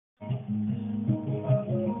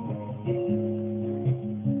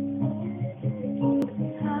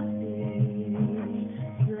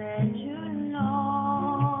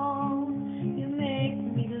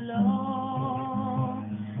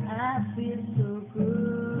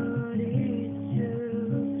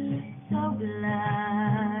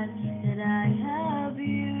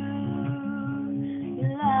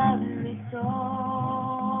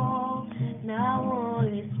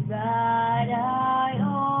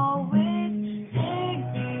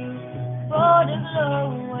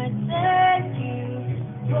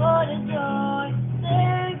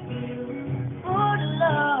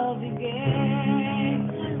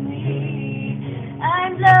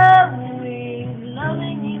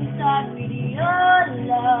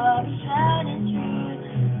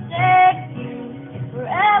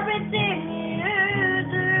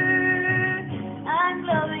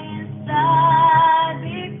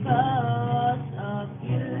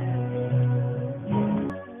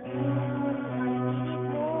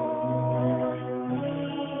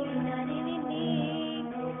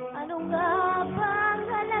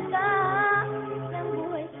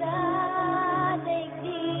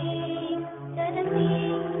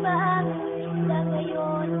Muling magsimula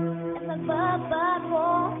ngayon at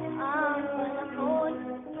magbabago ang panahon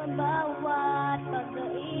kung ang bawat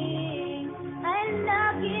pagdaing ay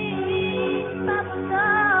laging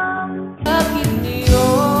papuntang. Bakit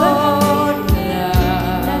ngayon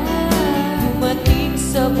lang dumating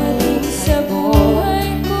sa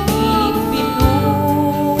buhay ko?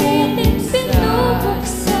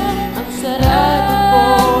 Pinubuksan ang sarado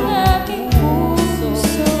ko ng aking puso.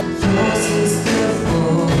 Yours is the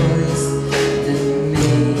voice that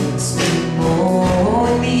makes me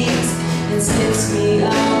mornings and sets me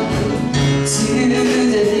up to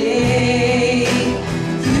the day.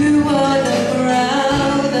 You are the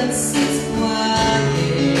ground that sits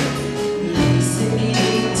quiet,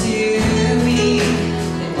 listening to me,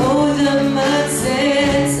 and all the mud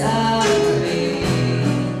sets our way.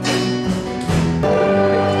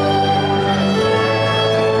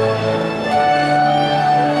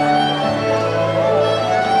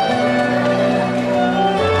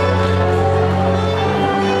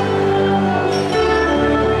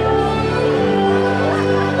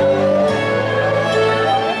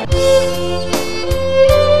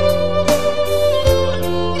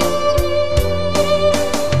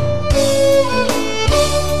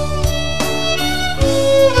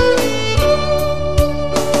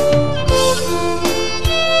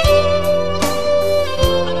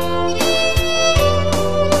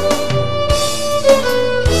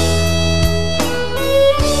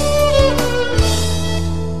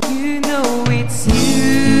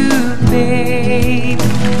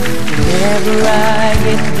 Whenever I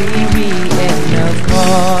get weary and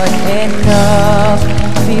apart enough,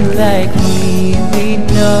 feel like giving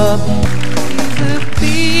up. The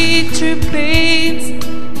picture paints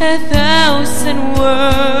 1,000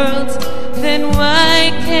 worlds, then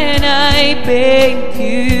why can't I paint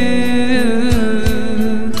you?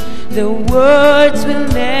 The words will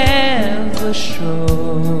never show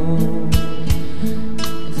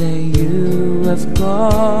that you have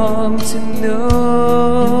come to know.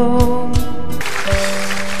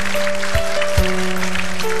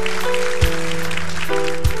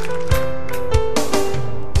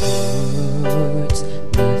 Words,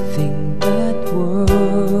 nothing but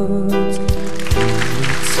words,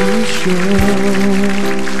 only to show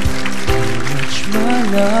how much my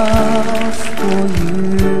love for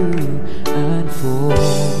you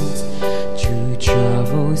unfolds. Through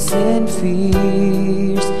troubles and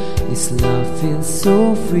fears, this love feels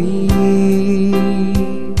so free,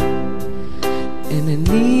 and I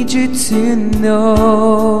need you to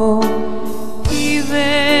know,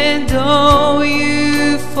 even though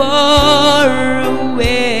you're far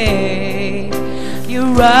away,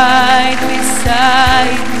 you're right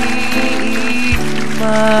beside me in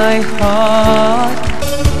my heart.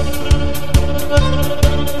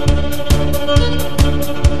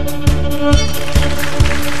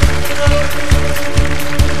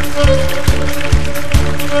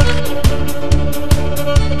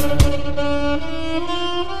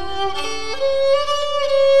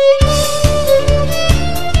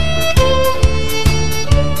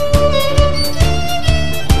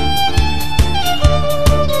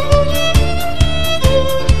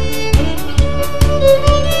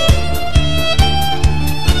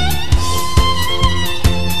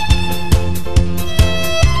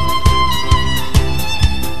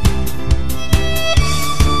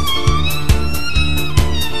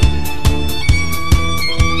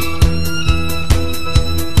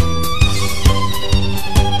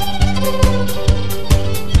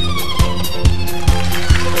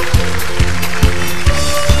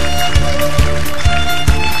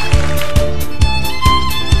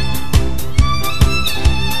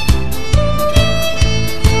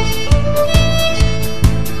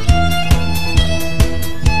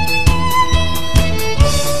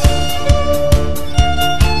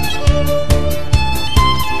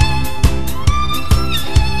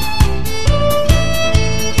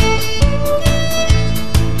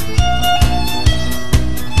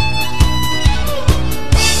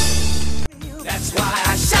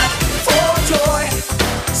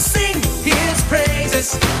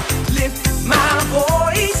 Lift my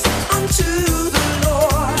voice unto the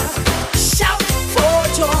Lord. Shout for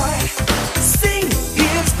joy, sing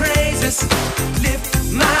His praises. Lift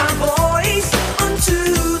my voice unto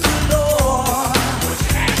the Lord.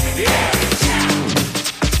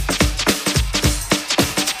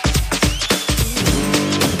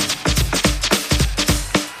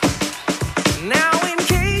 Now, in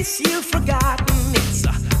case you've forgotten, it's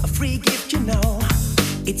a free gift, you know.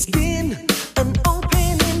 It's been an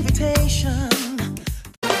open invitation.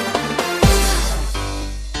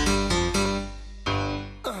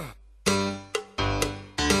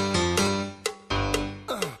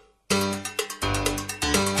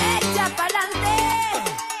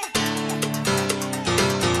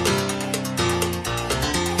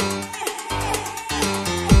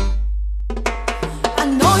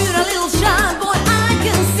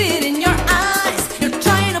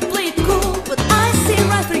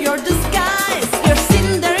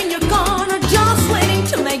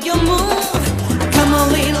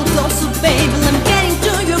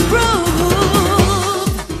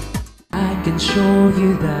 can show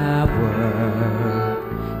you the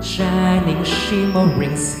world, shining,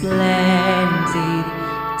 shimmering, splendid.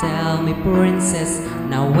 Tell me, princess,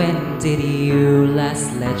 now when did you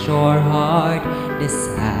last let your heart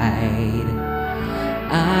decide?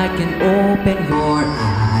 I can open your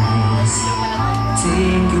eyes,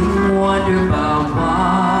 take you wonder about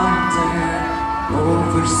wonder,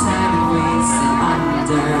 over sideways and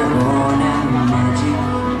under, on a magic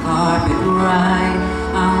carpet ride,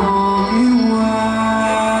 a whole new world,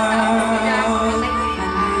 a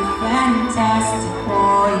new fantastic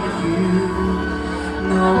point of view.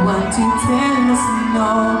 No one to tell us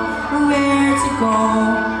no, where to go,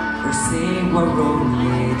 or say we're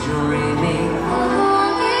only dreaming.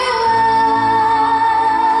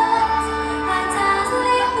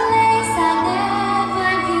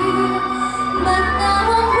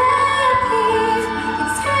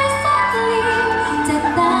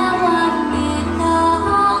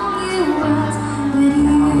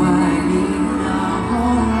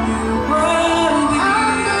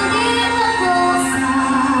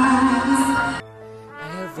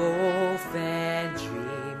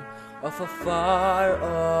 Of a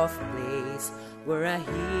far-off place where a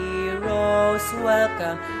hero's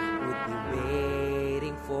welcome would be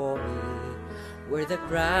waiting for me, where the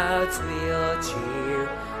crowds will cheer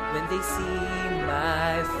when they see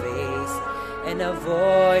my face, and a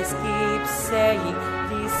voice keeps saying,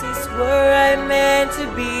 this is where I'm meant to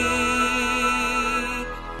be.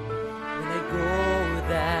 When I go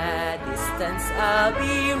that distance, I'll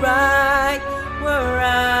be right